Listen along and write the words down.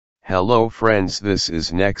Hello friends, this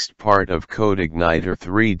is next part of Codeigniter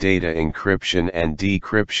 3 data encryption and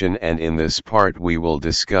decryption, and in this part we will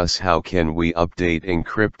discuss how can we update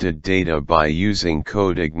encrypted data by using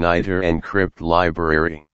Codeigniter Encrypt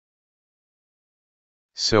library.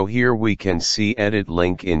 So here we can see edit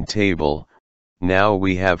link in table. Now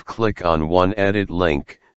we have click on one edit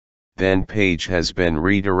link, then page has been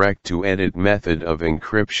redirect to edit method of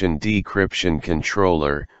encryption decryption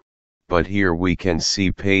controller. But here we can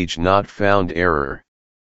see page not found error.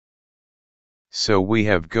 So we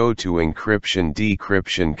have go to encryption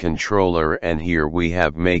decryption controller, and here we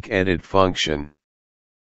have make edit function.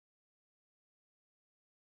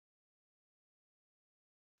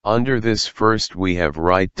 Under this first we have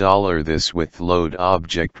write $this with load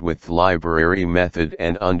object with library method,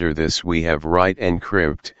 and under this we have write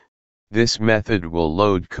encrypt. This method will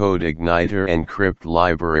load Codeigniter Encrypt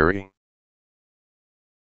library.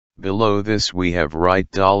 Below this we have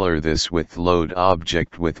write $this with load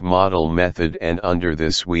object with model method, and under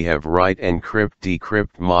this we have write encrypt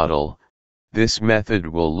decrypt model. This method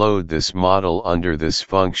will load this model under this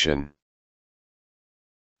function.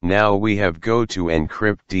 Now we have go to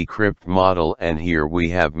encrypt decrypt model, and here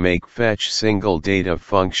we have make fetch single data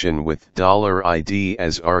function with $id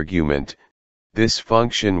as argument. This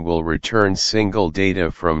function will return single data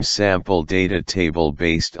from sample data table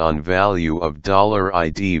based on value of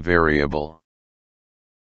 $id variable.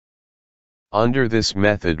 Under this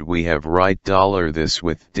method we have write $this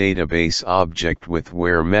with database object with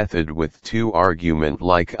where method with two argument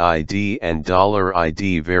like id and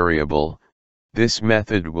 $id variable. This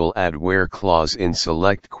method will add where clause in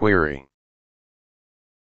select query.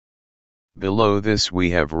 Below this we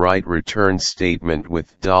have write return statement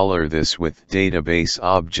with $this with database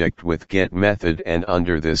object with get method, and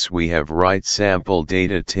under this we have write sample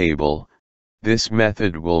data table. This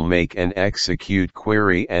method will make an execute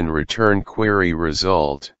query and return query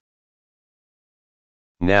result.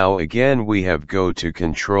 Now again we have go to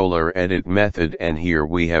controller edit method, and here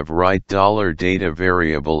we have write $data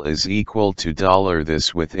variable is equal to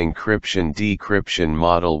 $this with encryption decryption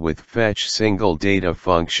model with fetch single data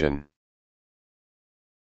function.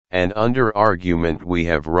 And under argument we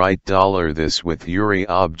have write $this with URI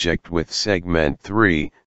object with segment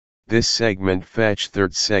 3. This segment fetch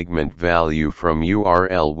third segment value from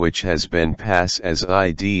URL which has been passed as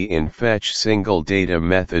ID in fetch single data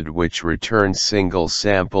method, which returns single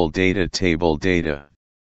sample data table data.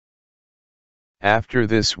 After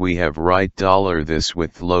this we have write $this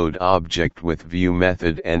with load object with view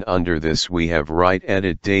method, and under this we have write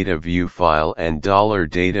edit data view file and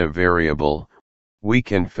 $data variable. We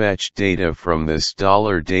can fetch data from this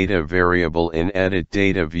 $data variable in edit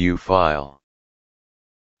data view file.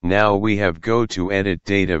 Now we have go to edit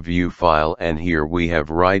data view file, and here we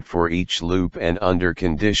have write for each loop, and under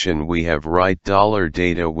condition we have write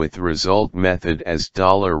 $data with result method as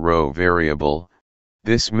 $row variable.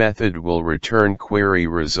 This method will return query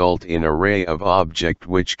result in array of object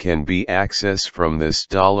which can be accessed from this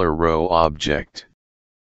 $row object.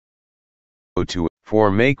 For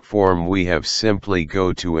make form we have simply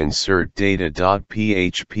go to insert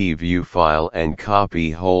data.php view file and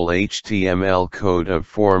copy whole HTML code of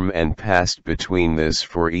form and paste between this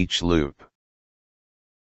for each loop.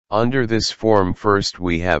 Under this form first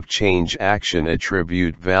we have change action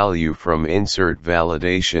attribute value from insert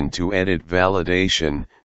validation to edit validation.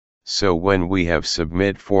 So when we have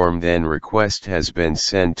submit form, then request has been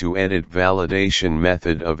sent to edit validation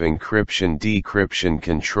method of encryption decryption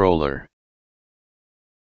controller.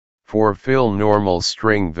 For fill normal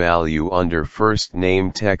string value under first name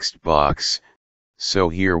text box, so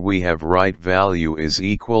here we have write value is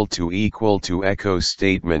equal to echo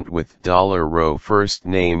statement with $row first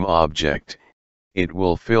name object. It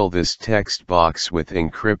will fill this text box with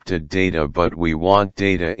encrypted data, but we want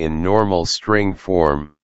data in normal string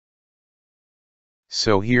form.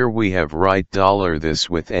 So here we have write $this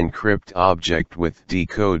with encrypt object with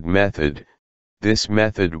decode method. This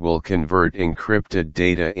method will convert encrypted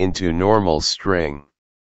data into normal string.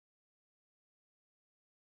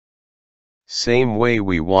 Same way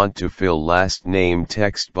we want to fill last name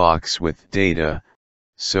text box with data,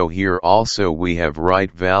 so here also we have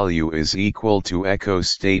write value is equal to echo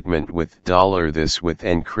statement with $this with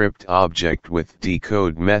encrypt object with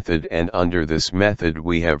decode method, and under this method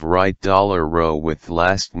we have write $row with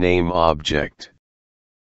last name object.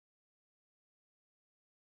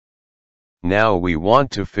 Now we want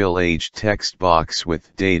to fill age text box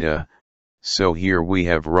with data, so here we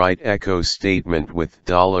have write echo statement with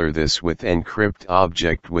 $this with encrypt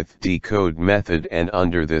object with decode method, and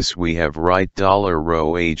under this we have write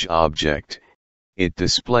 $row age object. it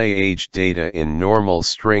display age data in normal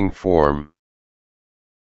string form.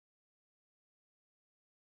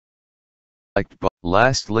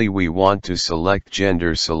 Lastly, we want to select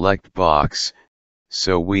gender select box,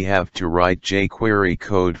 so we have to write jQuery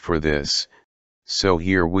code for this. So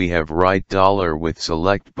here we have write $ with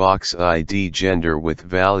select box ID gender with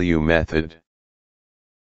value method.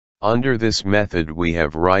 Under this method we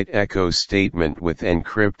have write echo statement with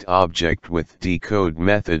encrypt object with decode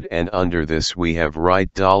method, and under this we have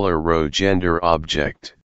write $row gender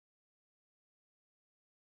object.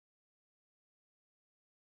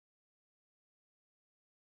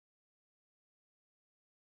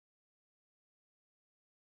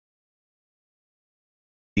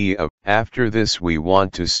 After this we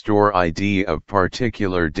want to store ID of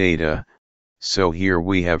particular data, so here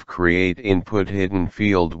we have create input hidden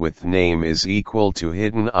field with name is equal to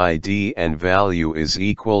hidden ID and value is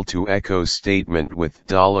equal to echo statement with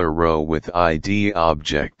 $row with ID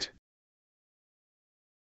object.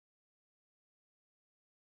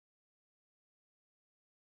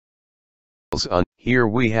 Here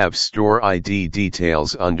we have store ID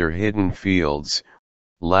details under hidden fields.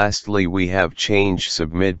 Lastly we have change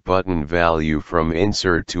submit button value from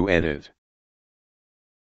insert to edit.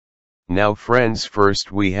 Now friends,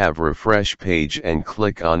 first we have refresh page and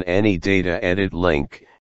click on any data edit link.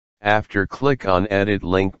 After click on edit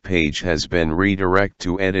link, page has been redirect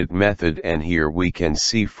to edit method, and here we can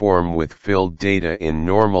see form with filled data in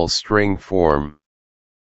normal string form.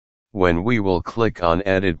 When we will click on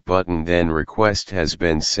edit button, then request has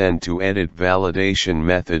been sent to edit validation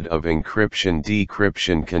method of encryption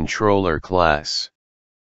decryption controller class.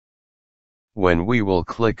 When we will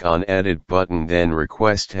click on edit button, then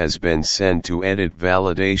request has been sent to edit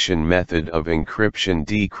validation method of encryption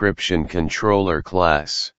decryption controller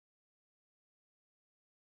class.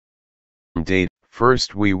 Data.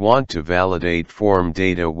 First we want to validate form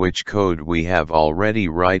data, which code we have already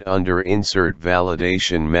write under insert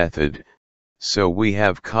validation method, so we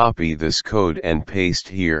have copy this code and paste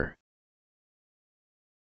here.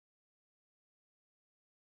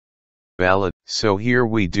 So here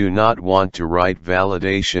we do not want to write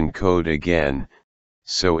validation code again,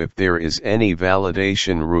 so if there is any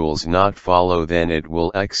validation rules not follow, then it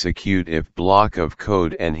will execute if block of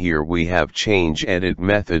code, and here we have change edit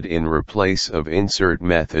method in replace of insert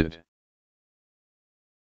method.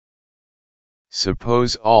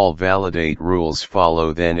 Suppose all validate rules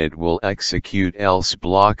follow, then it will execute else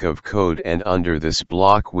block of code, and under this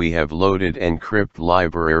block we have loaded encrypt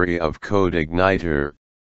library of Codeigniter.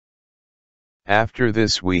 After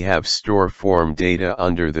this we have store form data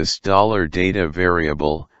under this $data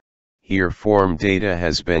variable. Here form data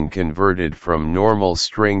has been converted from normal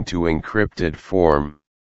string to encrypted form.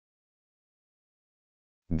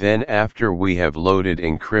 Then after we have loaded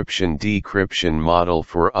encryption decryption model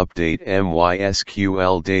for update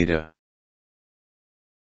MySQL data.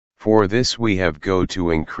 For this we have go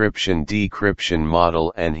to encryption decryption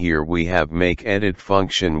model, and here we have make edit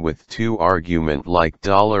function with two argument like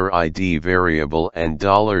 $ID variable and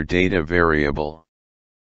 $data variable.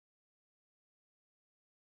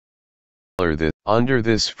 Under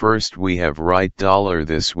this first we have write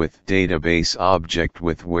 $this with database object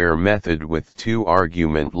with where method with two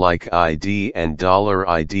argument like ID and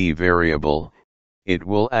 $ID variable. It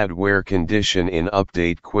will add where condition in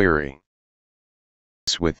update query.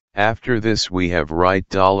 After this we have write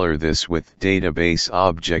 $this with database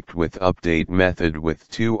object with update method with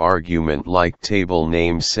two argument like table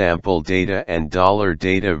name sample data and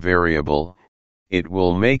 $data variable. It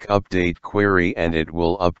will make update query and it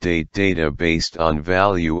will update data based on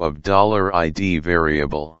value of $ID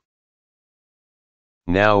variable.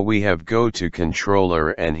 Now we have go to controller,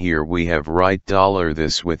 and here we have write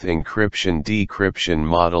 $this with encryption decryption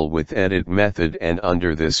model with edit method, and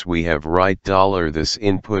under this we have write $this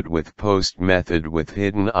input with post method with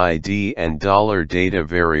hidden ID and $data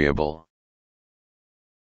variable.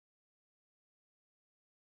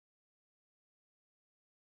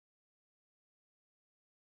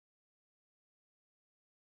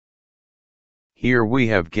 Here we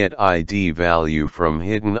have get ID value from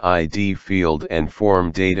hidden ID field, and form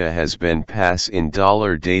data has been passed in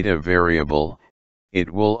 $data variable. It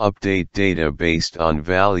will update data based on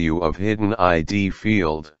value of hidden ID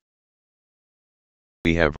field.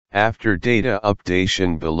 We have, after data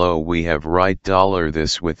updation below we have write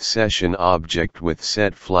 $this with session object with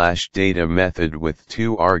set flash data method with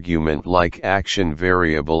two argument like action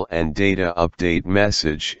variable and data update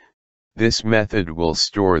message. This method will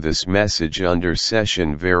store this message under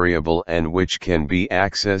session variable, and which can be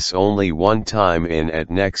accessed only one time in at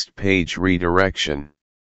next page redirection.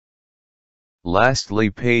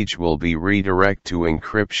 Lastly, page will be redirect to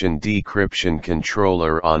encryption decryption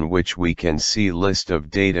controller, on which we can see list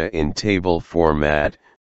of data in table format.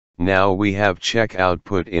 Now we have check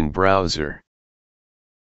output in browser.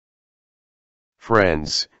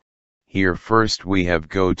 Friends, here first we have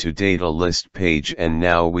go to data list page, and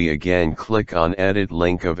now we again click on edit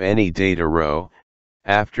link of any data row.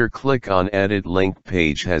 After click on edit link,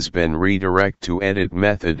 page has been redirect to edit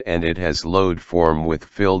method, and it has load form with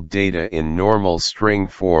filled data in normal string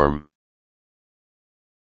form.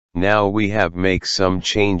 Now we have make some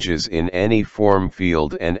changes in any form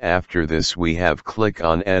field, and after this we have click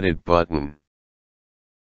on edit button.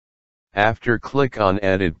 After click on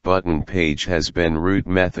edit button, page has been root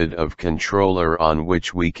method of controller, on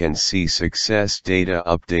which we can see success data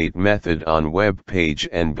update method on web page,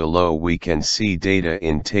 and below we can see data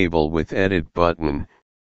in table with edit button.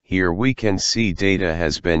 Here we can see data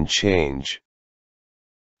has been changed.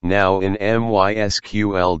 Now in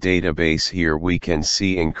MySQL database, here we can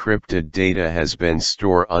see encrypted data has been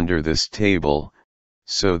stored under this table.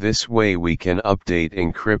 So this way we can update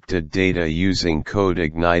encrypted data using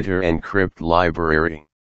Codeigniter Encrypt library.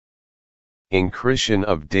 Encryption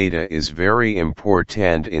of data is very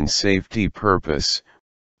important in safety purpose,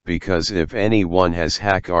 because if anyone has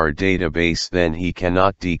hacked our database, then he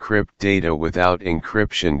cannot decrypt data without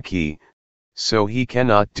encryption key, so he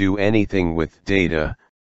cannot do anything with data.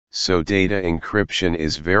 So data encryption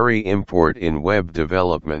is very important in web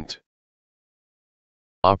development.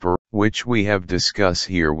 Which we have discussed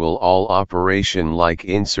here will all operation like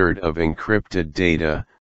insert of encrypted data,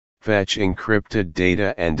 fetch encrypted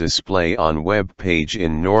data and display on web page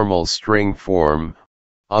in normal string form,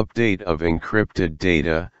 update of encrypted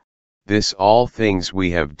data. This all things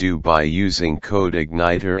we have do by using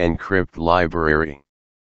Codeigniter Encrypt library.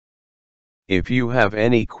 If you have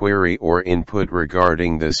any query or input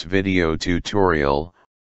regarding this video tutorial,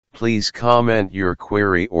 please comment your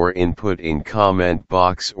query or input in comment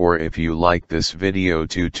box, or if you like this video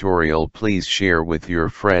tutorial, please share with your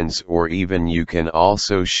friends, or even you can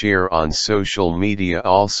also share on social media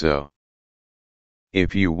also.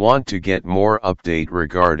 If you want to get more update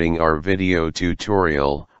regarding our video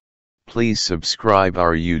tutorial, please subscribe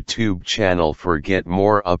our YouTube channel for get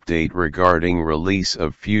more update regarding release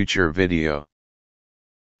of future video.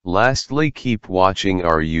 Lastly, keep watching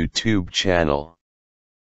our YouTube channel.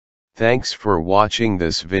 Thanks for watching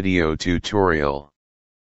this video tutorial.